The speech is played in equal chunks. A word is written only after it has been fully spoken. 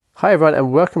Hi everyone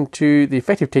and welcome to the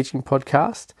Effective Teaching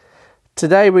Podcast.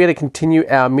 Today we're going to continue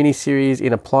our mini-series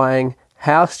in applying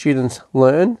how students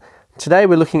learn. Today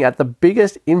we're looking at the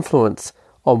biggest influence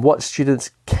on what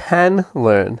students can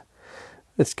learn.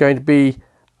 It's going to be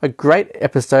a great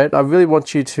episode. I really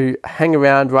want you to hang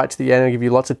around right to the end and give you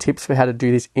lots of tips for how to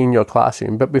do this in your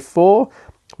classroom. But before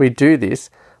we do this,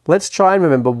 let's try and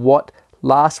remember what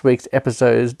last week's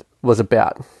episode was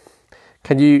about.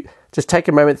 Can you just take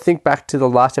a moment, think back to the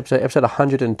last episode, episode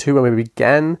 102, when we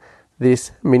began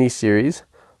this mini-series.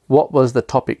 What was the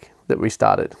topic that we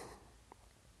started?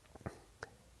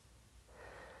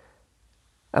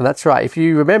 And that's right, if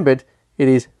you remembered, it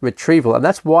is retrieval. And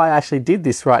that's why I actually did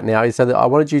this right now, is so that I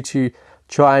wanted you to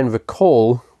try and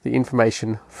recall the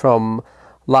information from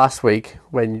last week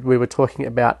when we were talking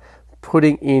about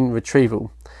putting in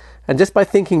retrieval. And just by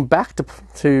thinking back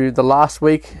to the last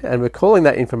week and recalling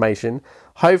that information,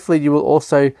 hopefully you will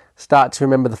also start to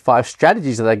remember the 5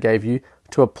 strategies that I gave you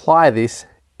to apply this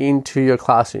into your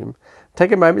classroom.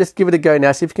 Take a moment, just give it a go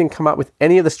now, see if you can come up with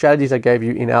any of the strategies I gave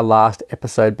you in our last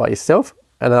episode by yourself,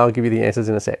 and then I'll give you the answers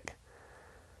in a sec.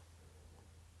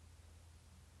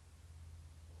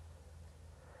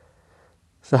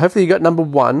 So hopefully you got number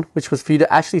 1, which was for you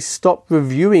to actually stop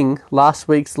reviewing last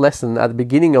week's lesson at the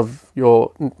beginning of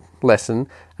your lesson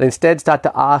and instead start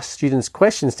to ask students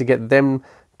questions to get them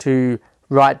to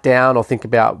write down or think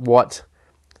about what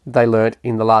they learned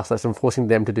in the last lesson, forcing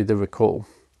them to do the recall.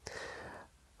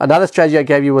 Another strategy I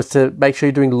gave you was to make sure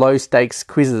you're doing low stakes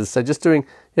quizzes. So just doing,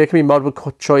 it can be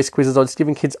multiple choice quizzes or just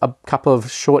giving kids a couple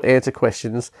of short answer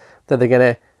questions that they're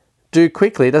going to do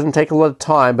quickly. It doesn't take a lot of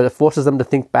time, but it forces them to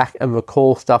think back and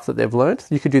recall stuff that they've learned.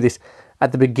 You could do this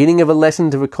at the beginning of a lesson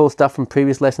to recall stuff from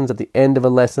previous lessons, at the end of a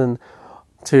lesson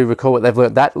to recall what they've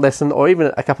learned that lesson, or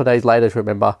even a couple of days later to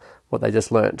remember what they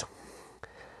just learned.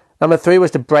 Number 3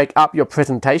 was to break up your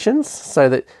presentations so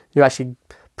that you're actually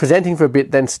presenting for a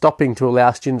bit, then stopping to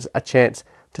allow students a chance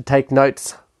to take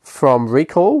notes from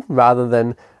recall rather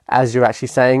than as you're actually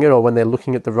saying it or when they're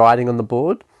looking at the writing on the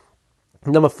board.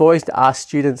 Number 4 is to ask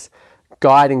students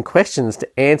guiding questions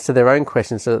to answer their own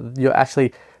questions, so that you're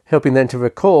actually helping them to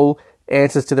recall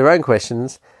answers to their own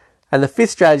questions. And the 5th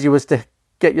strategy was to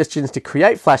get your students to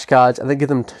create flashcards and then give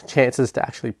them chances to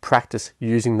actually practice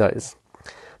using those.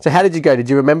 So how did you go? Did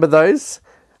you remember those?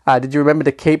 Did you remember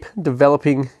to keep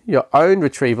developing your own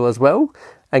retrieval as well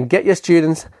and get your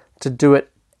students to do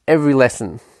it every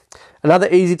lesson? Another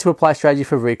easy to apply strategy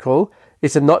for recall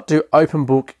is to not do open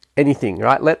book anything,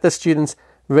 right? Let the students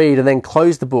read and then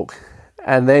close the book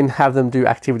and then have them do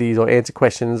activities or answer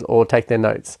questions or take their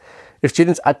notes. If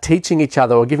students are teaching each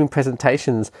other or giving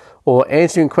presentations or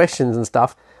answering questions and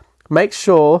stuff, make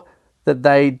sure that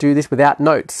they do this without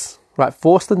notes, right?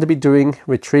 Force them to be doing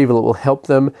retrieval. It will help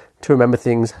them to remember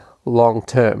things long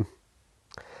term.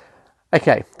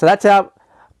 Okay, so that's our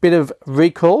bit of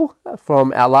recall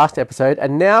from our last episode.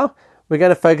 And now we're going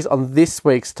to focus on this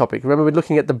week's topic. Remember, we're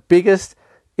looking at the biggest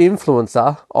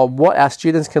influencer on what our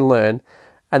students can learn.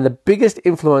 And the biggest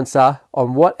influencer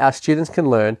on what our students can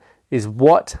learn is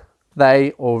what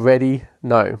they already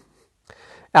know.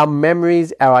 Our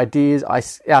memories, our ideas,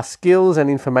 our skills and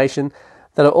information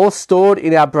that are all stored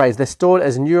in our brains. They're stored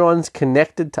as neurons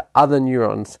connected to other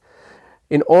neurons.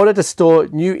 In order to store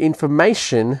new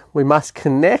information, we must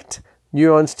connect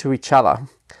neurons to each other.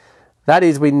 That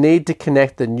is, we need to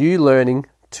connect the new learning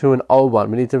to an old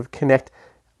one. We need to connect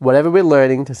whatever we're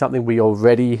learning to something we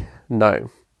already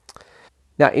know.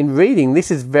 Now, in reading, this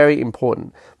is very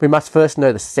important. We must first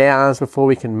know the sounds before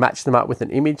we can match them up with an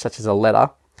image, such as a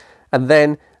letter. And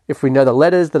then, if we know the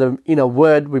letters that are in a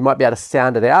word, we might be able to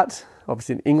sound it out.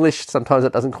 Obviously, in English, sometimes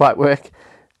that doesn't quite work.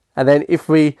 And then, if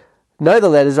we know the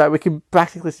letters, right, we can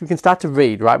start to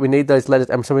read, right? We need those letters,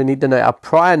 and so we need to know our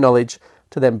prior knowledge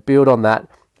to then build on that,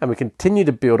 and we continue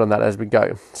to build on that as we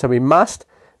go. So we must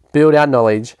build our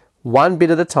knowledge one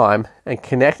bit at a time and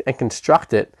connect and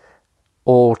construct it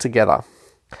all together.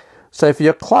 So for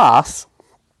your class,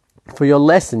 for your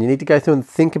lesson, you need to go through and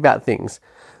think about things.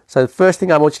 So the first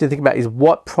thing I want you to think about is,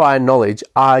 what prior knowledge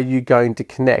are you going to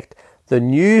connect? The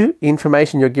new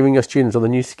information you're giving your students or the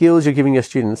new skills you're giving your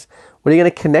students, what are you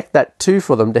going to connect that to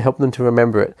for them to help them to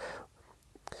remember it?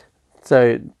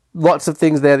 So lots of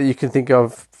things there that you can think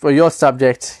of for your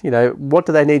subject. What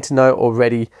do they need to know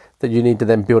already that you need to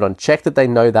then build on? Check that they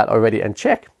know that already and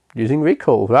check using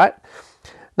recall, right?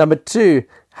 Number 2,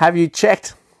 have you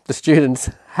checked the students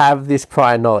have this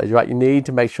prior knowledge, right? You need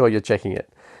to make sure you're checking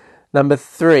it. Number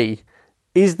 3,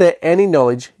 is there any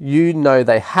knowledge you know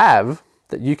they have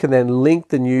that you can then link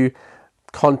the new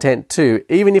content to,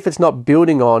 even if it's not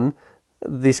building on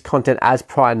this content as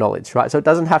prior knowledge, right? So it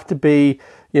doesn't have to be,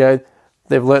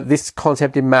 they've learnt this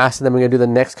concept in maths, and then we're going to do the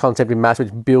next concept in maths,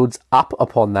 which builds up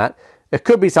upon that. It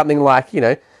could be something like,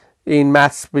 in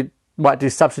maths, we might do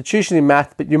substitution in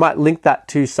math, but you might link that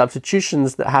to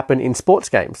substitutions that happen in sports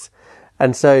games.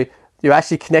 And so you're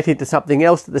actually connecting to something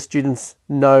else that the students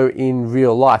know in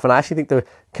real life. And I actually think the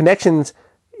connections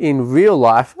in real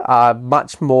life are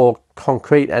much more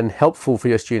concrete and helpful for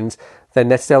your students than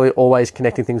necessarily always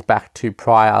connecting things back to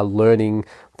prior learning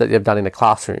that they've done in a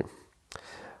classroom.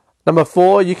 Number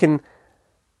 4,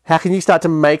 how can you start to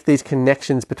make these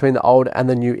connections between the old and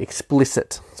the new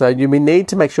explicit? So we need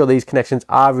to make sure these connections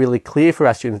are really clear for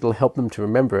our students. It'll help them to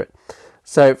remember it.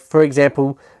 So, for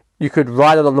example, you could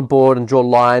write it on the board and draw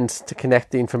lines to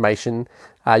connect the information.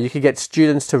 You could get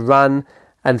students to run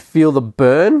and feel the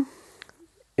burn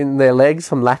in their legs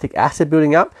from lactic acid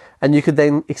building up, and you could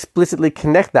then explicitly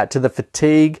connect that to the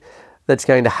fatigue that's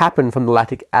going to happen from the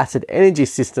lactic acid energy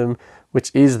system,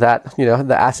 which is that,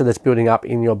 the acid that's building up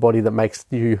in your body that makes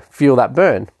you feel that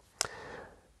burn.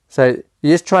 So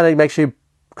you're just trying to make sure you're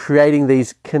creating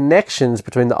these connections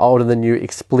between the old and the new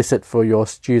explicit for your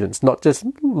students, not just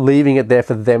leaving it there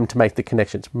for them to make the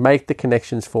connections. Make the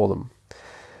connections for them.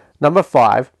 Number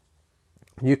 5,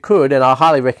 you could, and I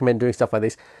highly recommend doing stuff like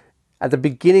this, at the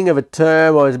beginning of a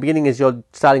term or at the beginning as you're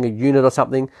starting a unit or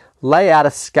something, lay out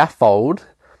a scaffold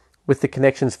with the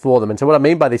connections for them. And so what I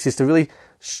mean by this is to really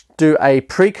do a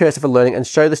precursor for learning and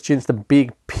show the students the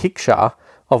big picture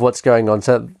of what's going on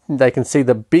so they can see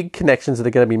the big connections that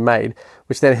are going to be made,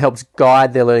 which then helps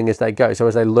guide their learning as they go. So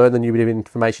as they learn the new bit of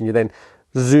information, you then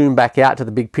zoom back out to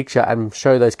the big picture and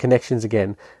show those connections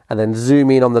again, and then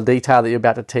zoom in on the detail that you're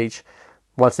about to teach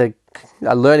once they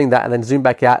are learning that, and then zoom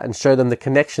back out and show them the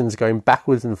connections going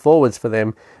backwards and forwards for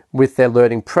them with their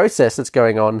learning process that's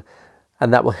going on.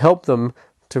 And that will help them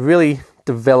to really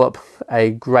develop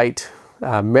a great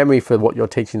memory for what you're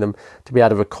teaching them, to be able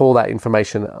to recall that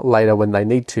information later when they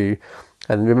need to.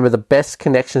 And remember, the best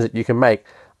connections that you can make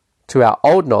to our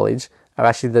old knowledge are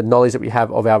actually the knowledge that we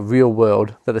have of our real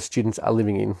world that the students are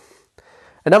living in.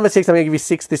 And number 6, I'm going to give you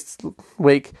 6 this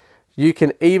week. You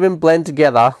can even blend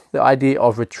together the idea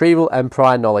of retrieval and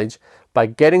prior knowledge by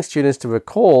getting students to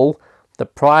recall the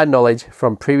prior knowledge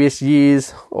from previous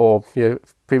years or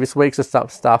previous weeks or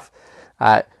stuff,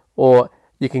 or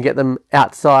you can get them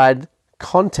outside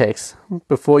context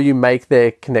before you make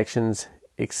their connections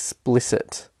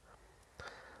explicit.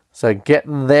 So get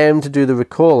them to do the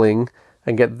recalling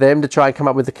and get them to try and come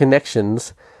up with the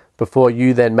connections before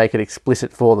you then make it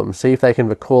explicit for them. See if they can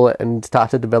recall it and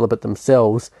start to develop it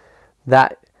themselves.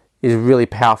 That is really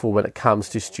powerful when it comes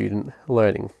to student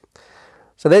learning.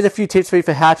 So there's a few tips for you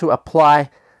for how to apply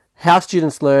how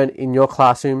students learn in your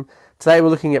classroom. Today we're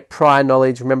looking at prior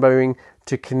knowledge, remembering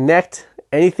to connect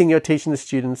anything you're teaching the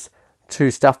students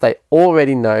to stuff they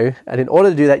already know. And in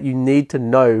order to do that, you need to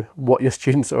know what your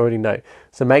students already know.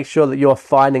 So make sure that you're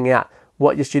finding out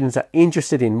what your students are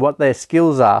interested in, what their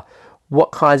skills are,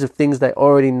 what kinds of things they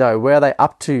already know, where are they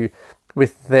up to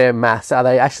with their maths.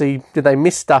 Did they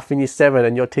miss stuff in year 7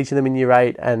 and you're teaching them in year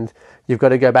 8 and you've got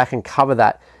to go back and cover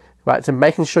that, right? So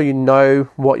making sure you know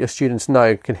what your students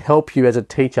know can help you as a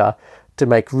teacher to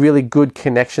make really good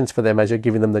connections for them as you're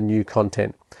giving them the new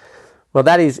content. Well,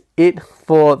 that is it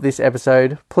for this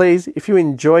episode. Please, if you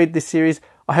enjoyed this series,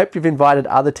 I hope you've invited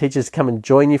other teachers to come and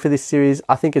join you for this series.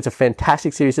 I think it's a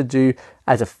fantastic series to do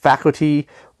as a faculty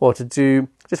or to do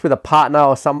just with a partner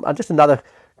or just another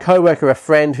co-worker, a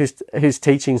friend who's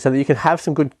teaching, so that you can have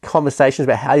some good conversations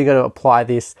about how you're going to apply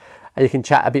this, and you can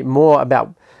chat a bit more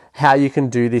about how you can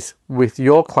do this with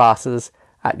your classes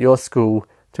at your school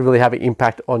to really have an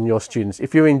impact on your students.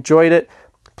 If you enjoyed it,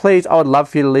 please, I would love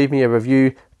for you to leave me a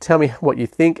review. Tell me what you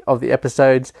think of the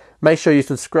episodes. Make sure you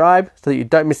subscribe so that you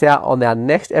don't miss out on our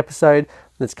next episode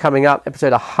that's coming up,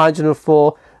 episode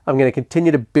 104. I'm going to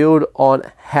continue to build on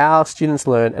how students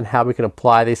learn and how we can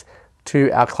apply this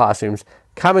to our classrooms.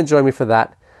 Come and join me for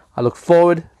that. I look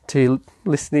forward to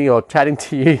listening or chatting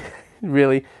to you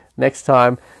really next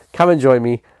time. Come and join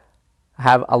me.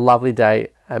 Have a lovely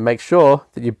day and make sure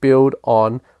that you build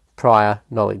on prior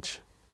knowledge.